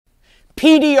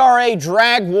PDRA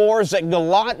Drag Wars at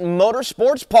Galot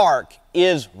Motorsports Park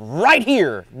is right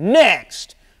here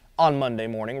next on Monday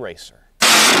Morning Racer.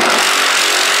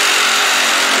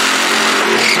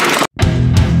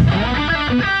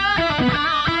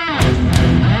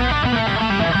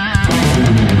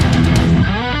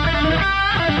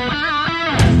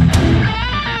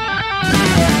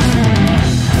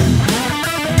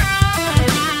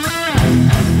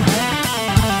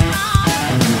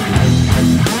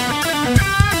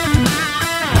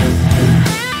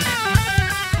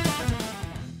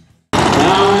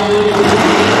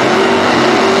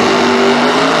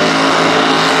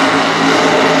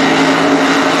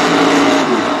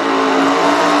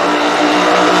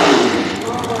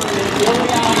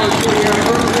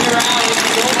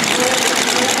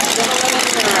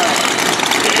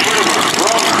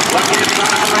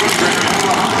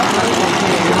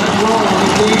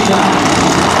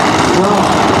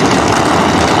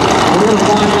 We're going to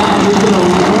find out who's going to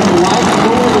win the light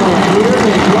gold here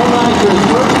in Pro Nitrous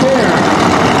first pair.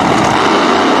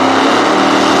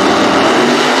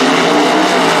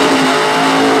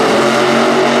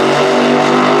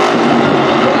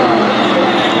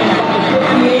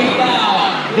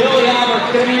 Billy Albert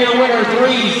going to be your winner,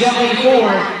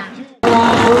 374.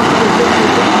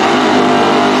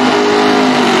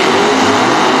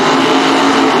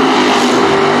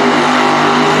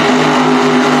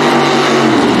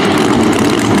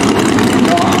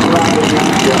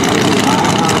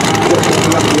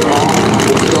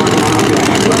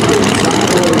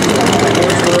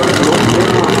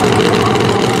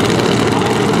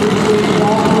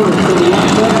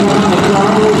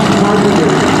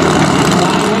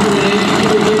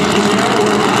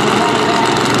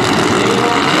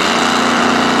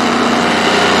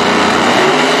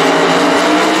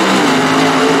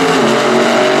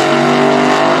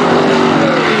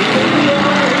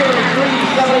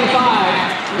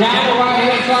 Down the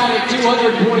right-hand side at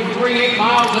 200.38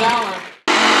 miles an hour.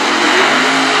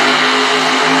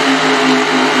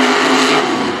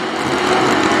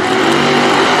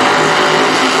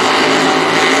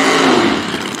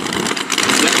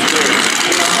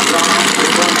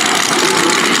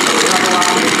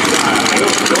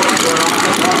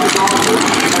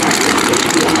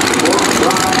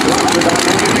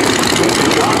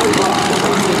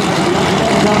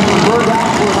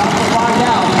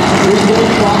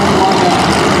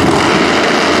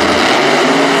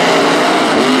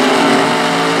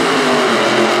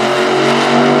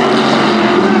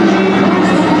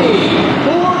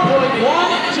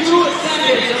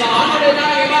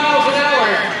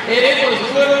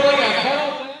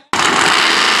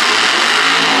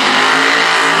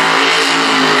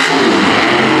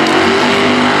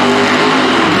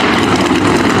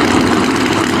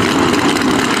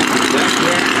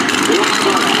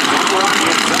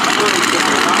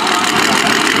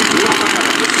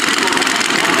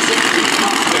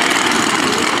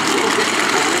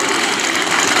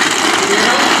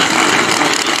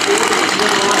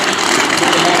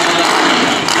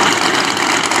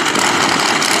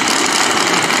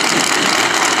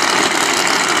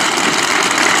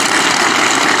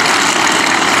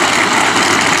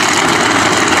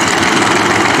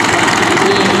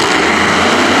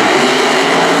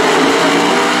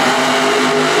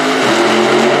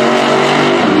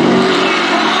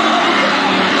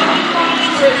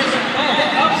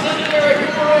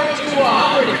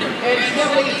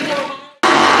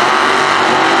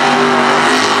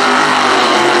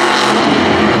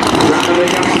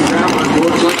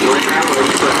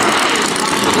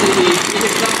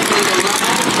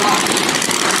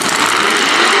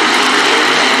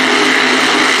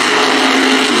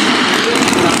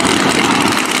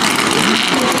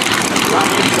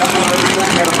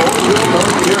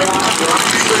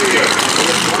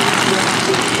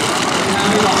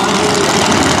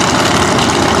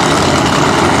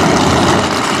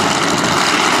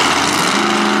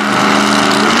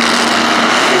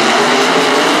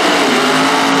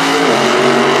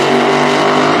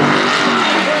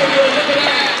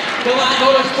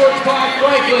 Motorsports Park,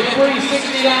 Franklin,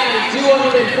 369 and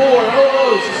 204,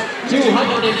 almost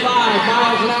 205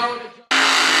 miles an hour.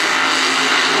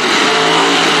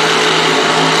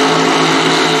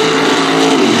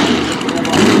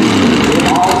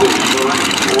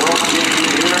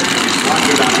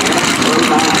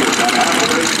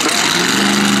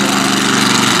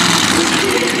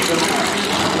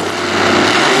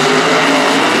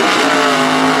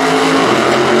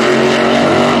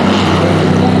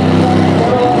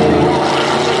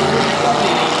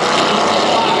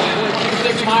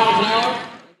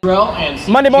 And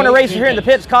Monday Morning Racer here in the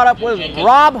pits, caught up with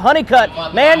Rob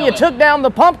Honeycutt. Man, you took down the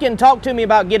pumpkin. Talk to me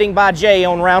about getting by Jay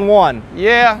on round one.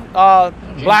 Yeah,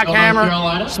 Black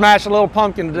Hammer smashed a little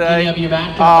pumpkin today.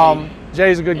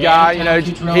 Jay's a good guy. You know,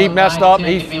 he messed up.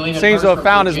 He seems to have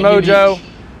found his mojo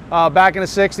back in the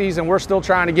 60s, and we're still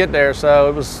trying to get there. So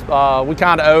it was, we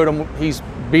kind of owed him. He's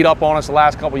beat up on us the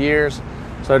last couple years.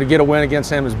 So to get a win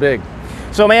against him is big.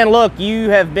 So, man, look, you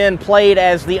have been played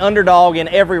as the underdog in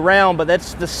every round, but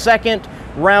that's the second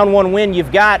round one win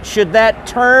you've got. Should that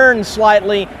turn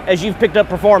slightly as you've picked up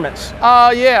performance?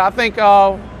 Yeah, I think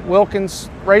Wilkins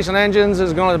Racing Engines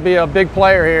is going to be a big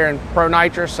player here in Pro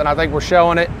Nitrous, and I think we're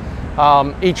showing it.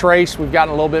 Each race we've gotten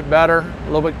a little bit better, a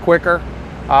little bit quicker.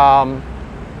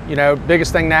 You know,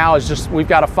 biggest thing now is just we've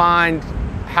got to find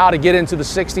how to get into the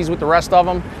 60s with the rest of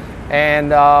them,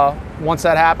 and once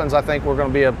that happens, I think we're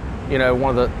going to be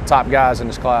one of the top guys in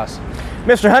this class.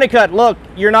 Mr. Honeycutt, look,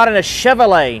 you're not in a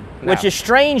Chevrolet, which is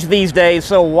strange these days,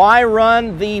 so why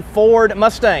run the Ford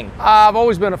Mustang? I've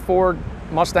always been a Ford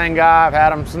Mustang guy. I've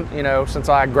had them since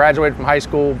I graduated from high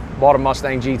school, bought a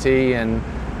Mustang GT, and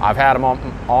I've had them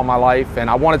all my life, and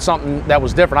I wanted something that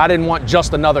was different. I didn't want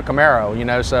just another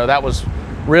Camaro, so that was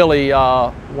really,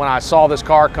 when I saw this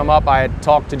car come up, I had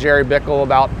talked to Jerry Bickle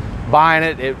about buying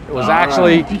it. It was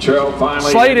actually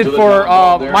slated for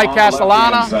Mike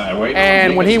Castellana,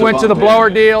 and when he went to the blower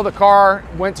deal, the car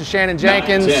went to Shannon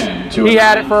Jenkins. He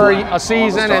had it for a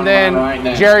season, and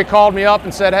then Jerry called me up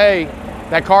and said, hey,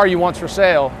 that car you want's for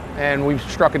sale, and we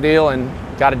struck a deal and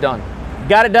got it done.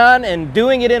 Got it done, and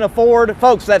doing it in a Ford.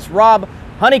 Folks, that's Rob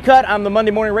Honeycutt. I'm the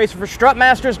Monday Morning Racer for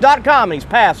strutmasters.com, and he's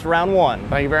passed round one.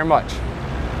 Thank you very much.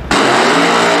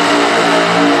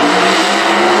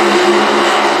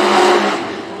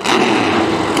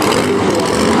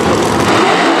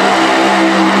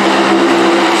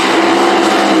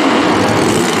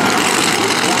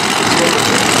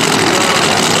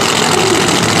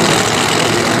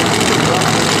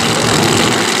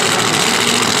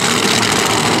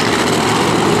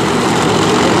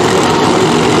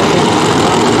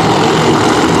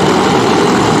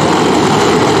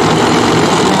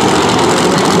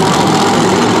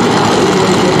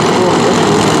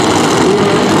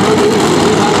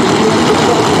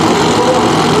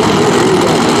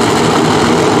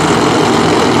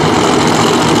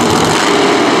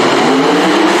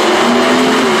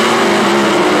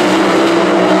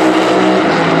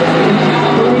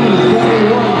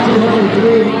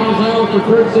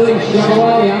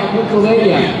 Chevrolet out of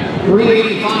Pennsylvania,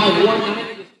 385, 190.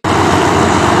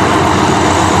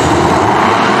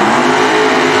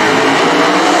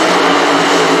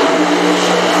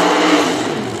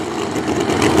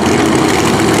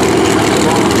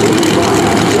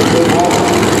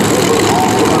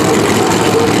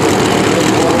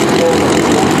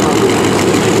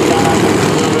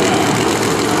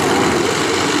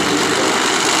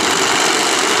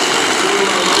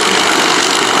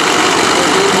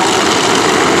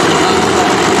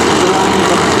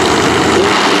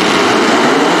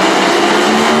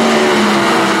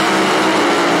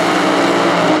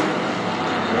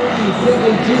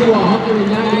 To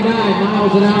 199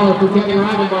 miles an hour for Kevin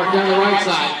Rivenbark down the right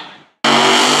side.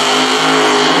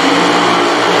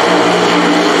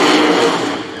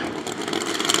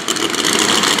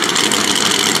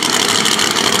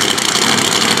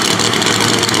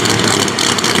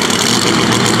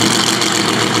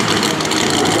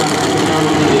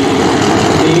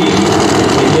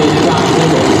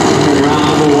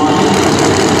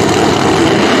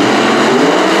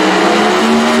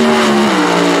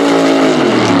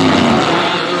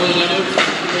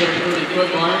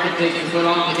 Taking foot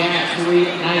off the gas,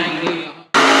 398.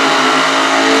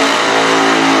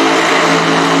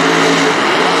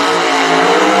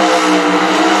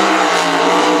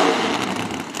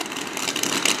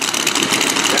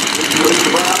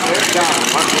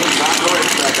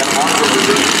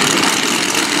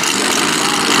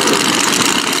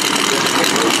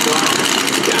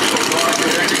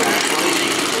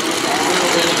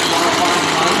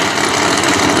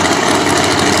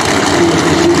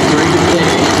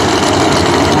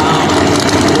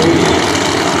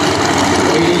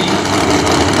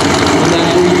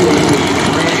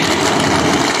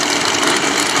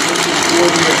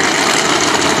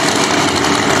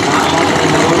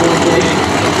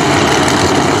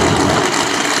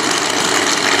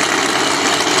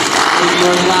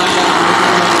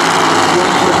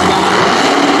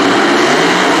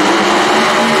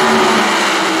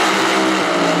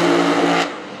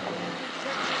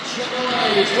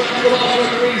 Chevrolet,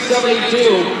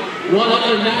 372,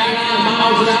 199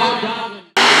 miles an hour.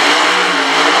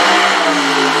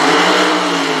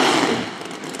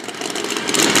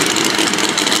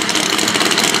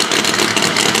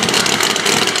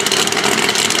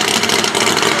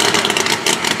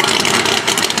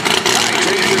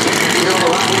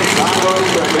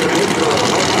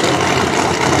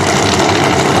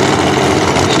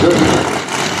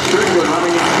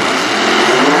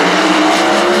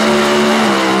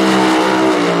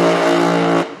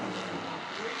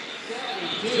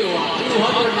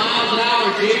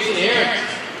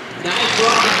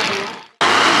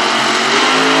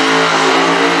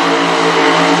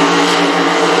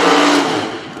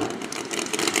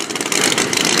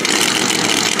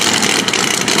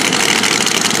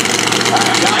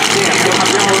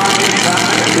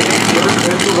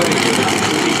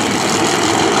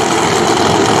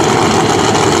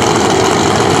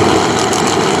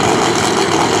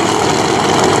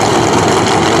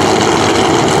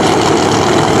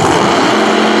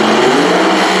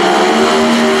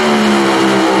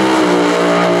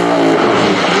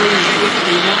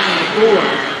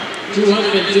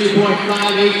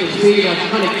 105.8 for speed. I'm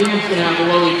kind of Cam's going to have the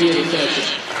low ET of the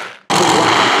session.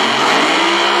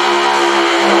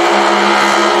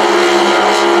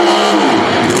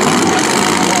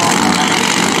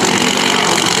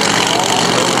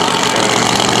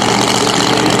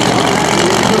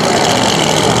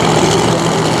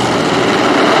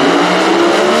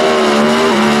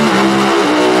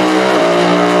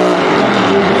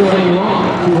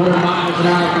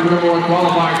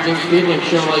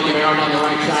 On the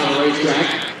right side of the racetrack.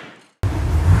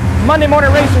 Monday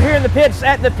Morning Racer here in the pits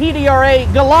at the PDRA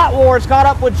Galot Wars, caught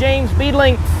up with James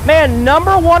Beadling. Man,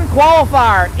 #1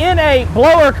 qualifier in a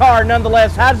blower car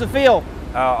nonetheless. How does it feel?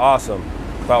 Awesome.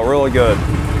 Felt really good.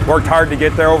 Worked hard to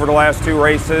get there over the last 2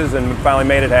 races and finally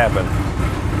made it happen.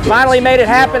 Finally made it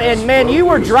happen, and man, you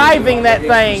were driving that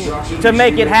thing to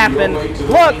make it happen.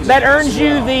 Look, that earns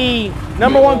you the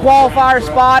 #1 qualifier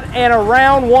spot and a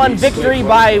round 1 victory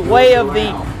by way of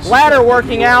the ladder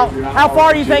working out. How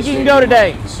far do you think you can go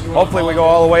today? Hopefully we go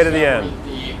all the way to the end.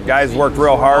 Guys worked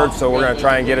real hard, so we're going to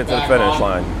try and get it to the finish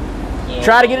line.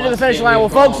 Try to get it to the finish line. Well,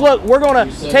 folks, look, we're going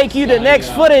to take you to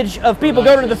next footage of people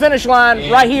going to the finish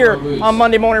line right here on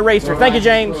Monday Morning Racer. Thank you,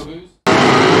 James.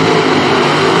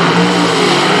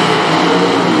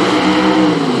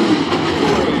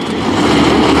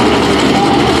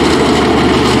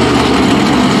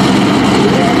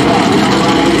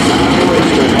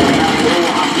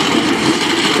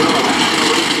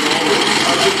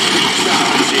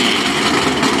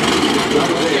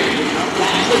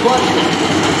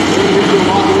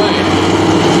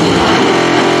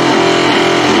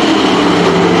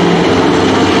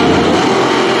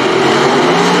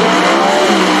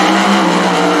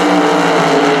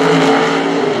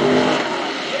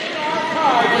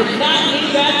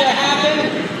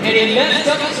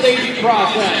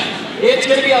 It's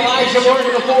going to be Elijah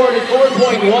Morgan Ford at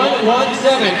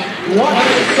 4.117,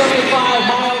 175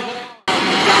 miles.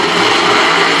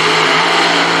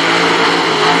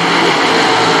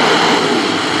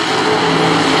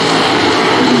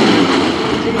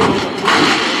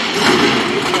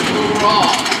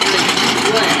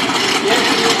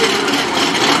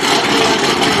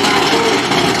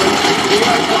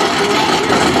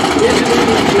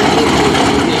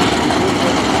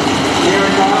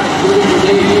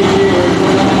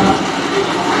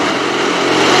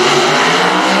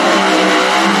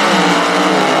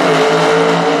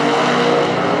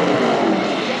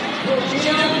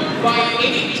 By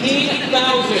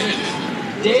 18,000.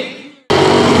 Dave.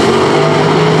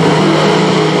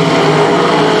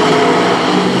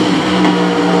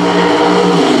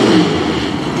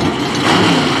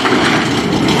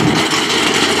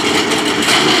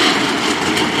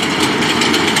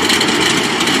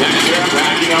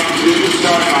 Backing up to the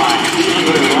start line. He's going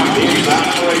to run the inside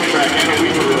of the racetrack and a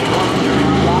Weaver reel.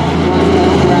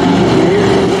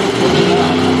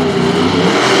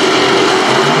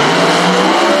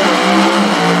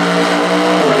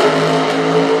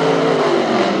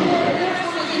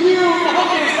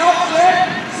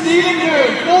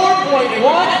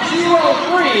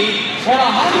 At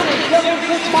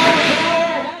 176 miles an hour.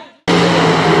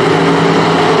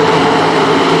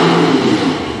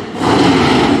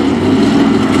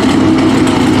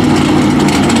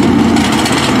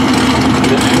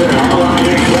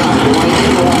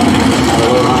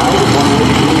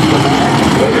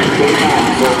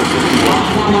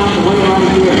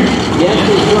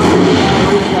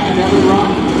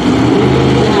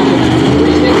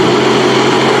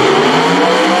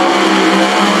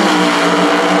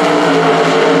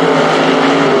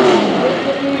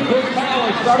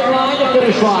 Starting line to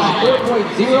finish line,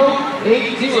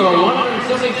 4.080,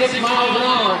 176 miles an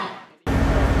hour.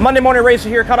 Monday Morning Racer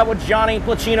here, caught up with Johnny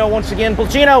Placino once again.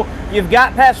 Placino, you've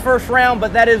got past first round,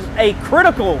 but that is a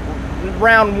critical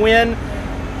round win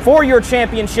for your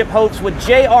championship hopes with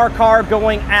JR Carr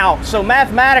going out. So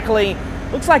mathematically,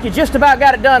 looks like you just about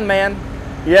got it done, man.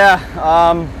 Yeah,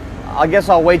 I guess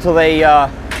I'll wait till they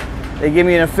give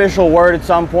me an official word at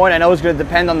some point. I know it's going to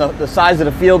depend on the size of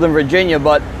the field in Virginia,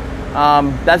 but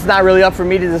that's not really up for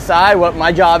me to decide. What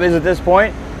my job is at this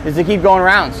point is to keep going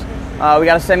rounds. We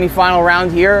got a semi-final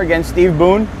round here against Steve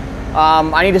Boone.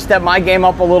 I need to step my game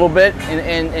up a little bit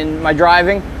in my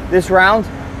driving this round,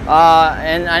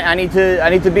 and I need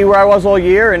to be where I was all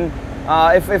year. And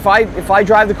if I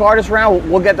drive the car this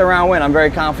round, we'll get the round win. I'm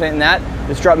very confident in that.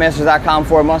 The strutmasters.com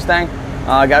Ford Mustang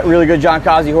got really good John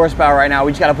Kazi horsepower right now.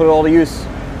 We just got to put it all to use.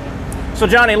 So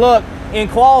Johnny, look, in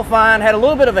qualifying, had a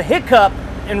little bit of a hiccup,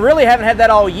 and really haven't had that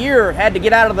all year. Had to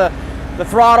get out of the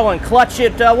throttle and clutch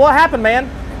it. What happened, man?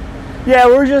 Yeah,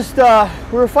 we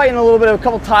were fighting a little bit of a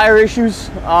couple tire issues.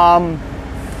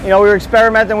 You know, we were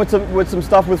experimenting with some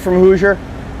stuff from Hoosier.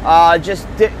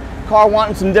 Car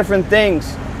wanting some different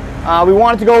things. We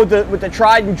wanted to go with the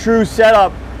tried and true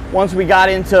setup once we got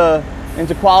into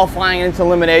qualifying and into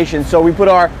elimination. So we put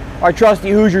our trusty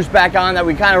Hoosiers back on that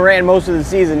we kind of ran most of the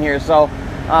season here. So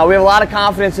we have a lot of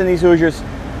confidence in these Hoosiers,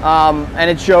 and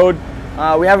it showed.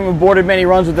 We haven't aborted many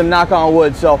runs with them, knock on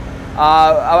wood. So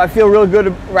I feel real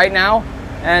good right now.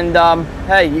 And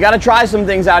hey, you got to try some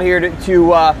things out here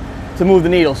to move the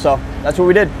needle. So that's what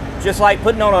we did. Just like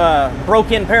putting on a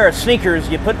broken pair of sneakers,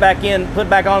 you put back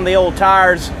on the old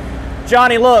tires.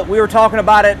 Johnny, look, we were talking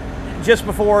about it just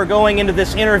before going into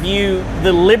this interview.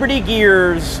 The Liberty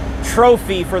Gears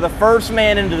trophy for the first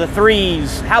man into the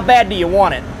threes. How bad do you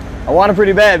want it? I want it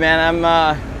pretty bad, man.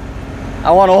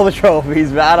 I want all the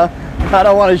trophies, but I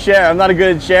don't want to share. I'm not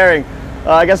good at sharing.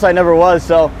 I guess I never was.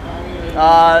 So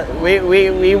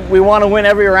we want to win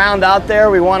every round out there.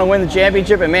 We want to win the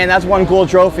championship, and man, that's one cool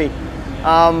trophy.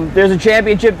 There's a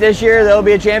championship this year. There'll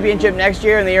be a championship next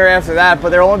year and the year after that. But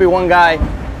there'll only be one guy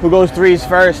who goes threes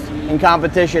first in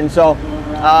competition. So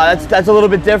that's a little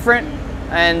bit different,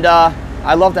 and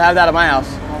I'd love to have that at my house.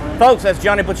 Folks, that's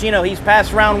Johnny Puccino. He's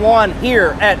passed round one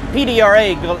here at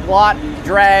PDRA Galot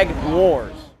Drag Wars.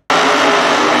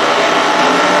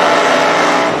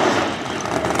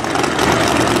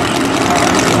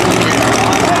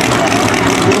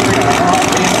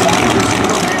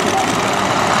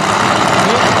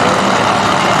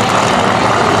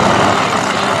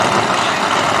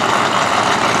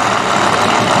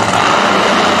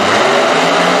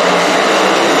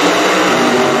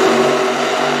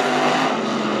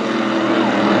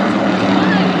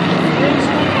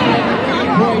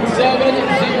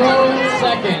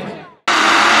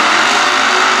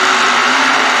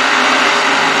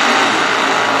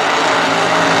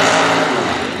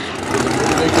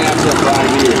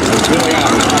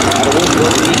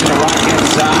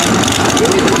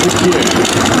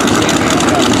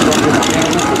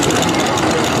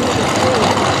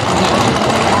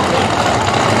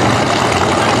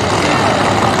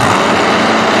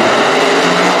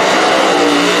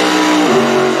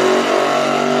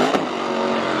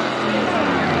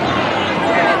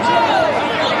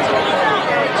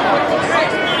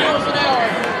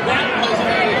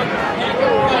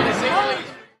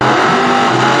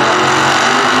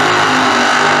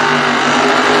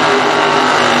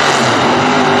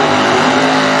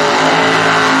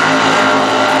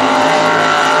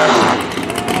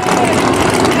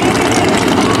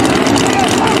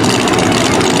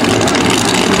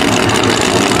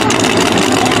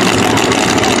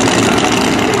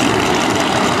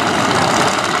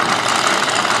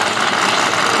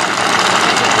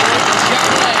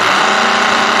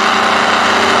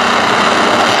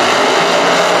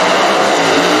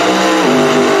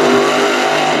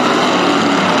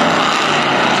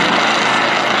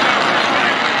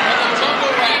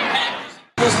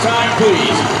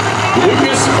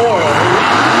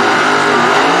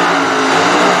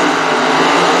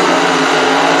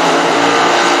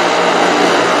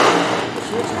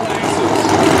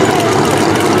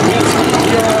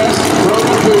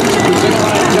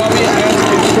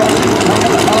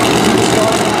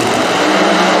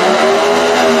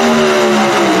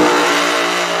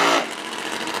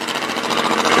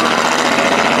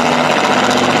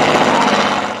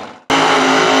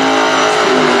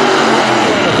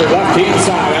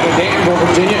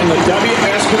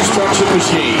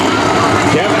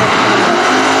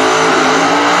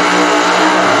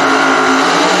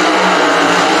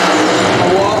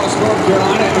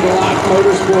 Galot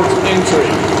Motorsports entry.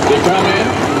 They come in,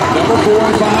 number 4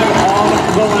 and 5 on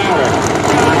the ladder.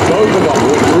 Both of them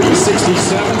with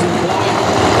 367s and flying.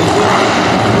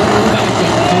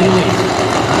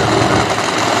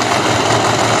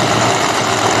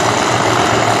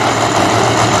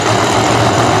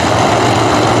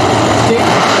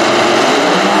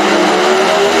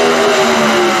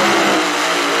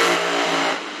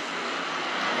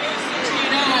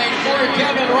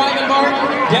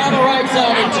 Down the right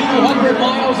side at 200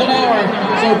 miles an hour.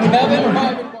 So Kevin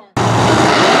Reibenbach.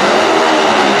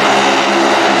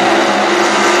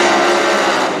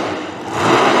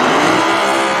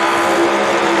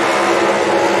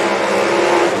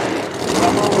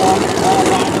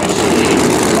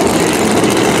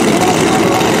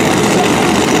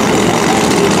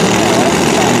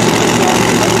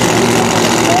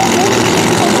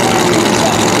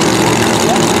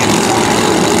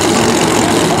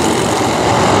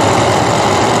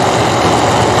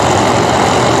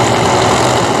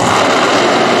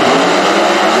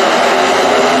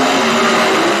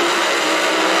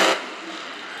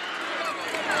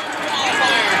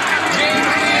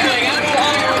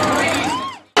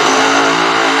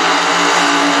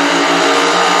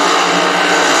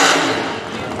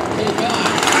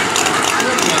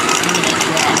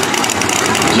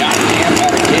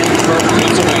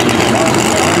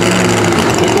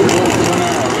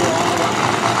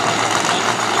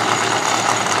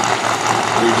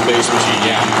 face machine,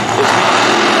 yeah.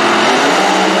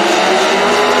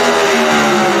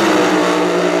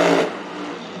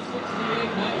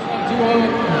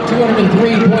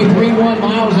 203.31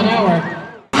 miles an hour.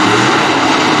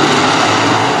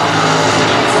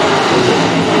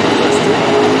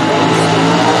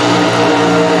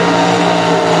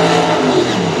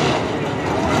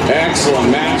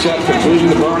 Excellent matchup, completing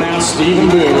the burnout. Stephen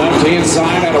Boone, left-hand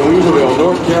side out of Weaverville,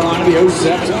 North Carolina, the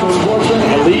 07 sportsman,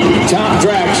 elite top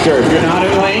dragster. If you're not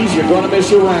in lanes, you're going to miss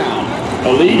your round.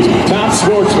 Elite top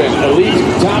sportsman, elite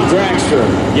top dragster.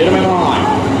 Get him in line.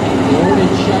 Ford and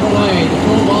Chevrolet, the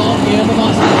full ball and the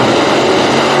Mustang.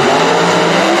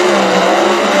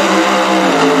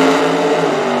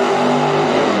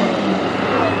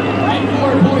 At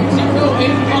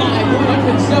 4.085,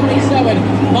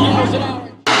 177 miles an hour.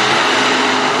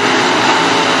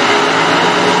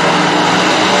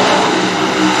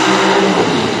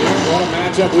 What a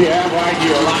matchup we have right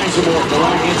here. Elijah Moore, the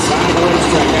right-hand side of the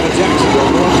racetrack out of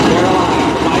Jacksonville, North Carolina.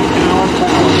 Mike Allen,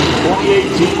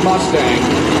 2018 Mustang.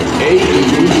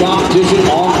 AEU competition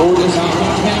on board this outfit.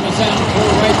 Thomas out for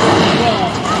the right there as well.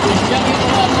 The Chevy on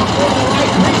the left before the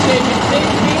right pre-station.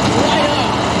 Takes speed right up.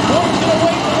 Nobody's going to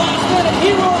wait for the last minute.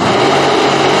 He will.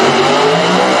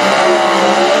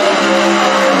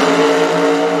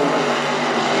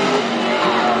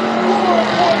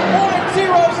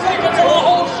 4.10 seconds on the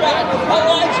whole shot.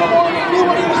 Elijah Morgan knew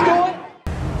what he was doing.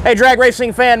 Hey, drag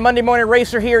racing fan, Monday Morning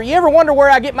Racer here. You ever wonder where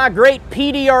I get my great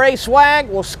PDRA swag?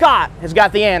 Well, Scott has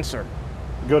got the answer.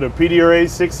 Go to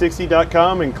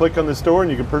PDRA660.com and click on the store and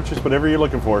you can purchase whatever you're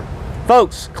looking for.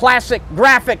 Folks, classic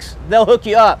graphics, they'll hook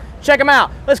you up. Check them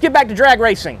out. Let's get back to drag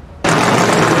racing.